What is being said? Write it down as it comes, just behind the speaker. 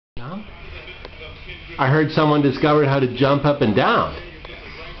Jump? I heard someone discovered how to jump up and down.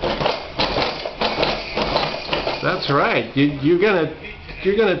 That's right. You're gonna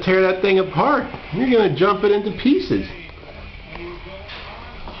tear that thing apart. You're gonna jump it into pieces.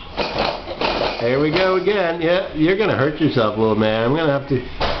 There we go again. Yeah, you're gonna hurt yourself, little man. I'm gonna have to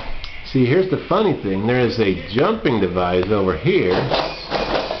see. Here's the funny thing. There is a jumping device over here.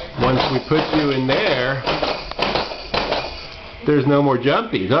 Once we put you in there, there's no more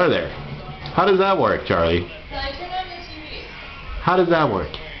jumpies, are there? How does that work, Charlie? How does that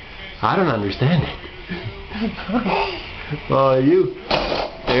work? I don't understand it. Oh, you.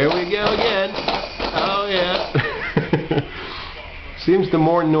 There we go again. Oh, yeah. Seems the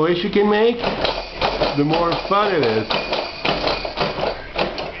more noise you can make, the more fun it is.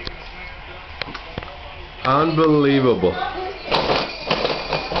 Unbelievable.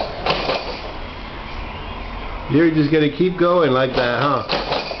 You're just going to keep going like that, huh?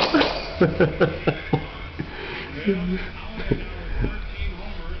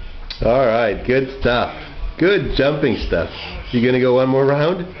 Alright, good stuff. Good jumping stuff. You going to go one more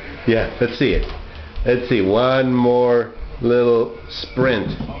round? Yeah, let's see it. Let's see, one more little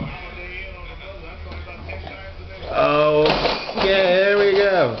sprint. Oh, yeah, there we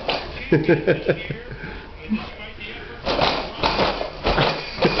go.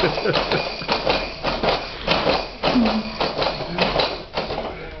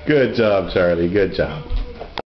 Good job, Charlie. Good job.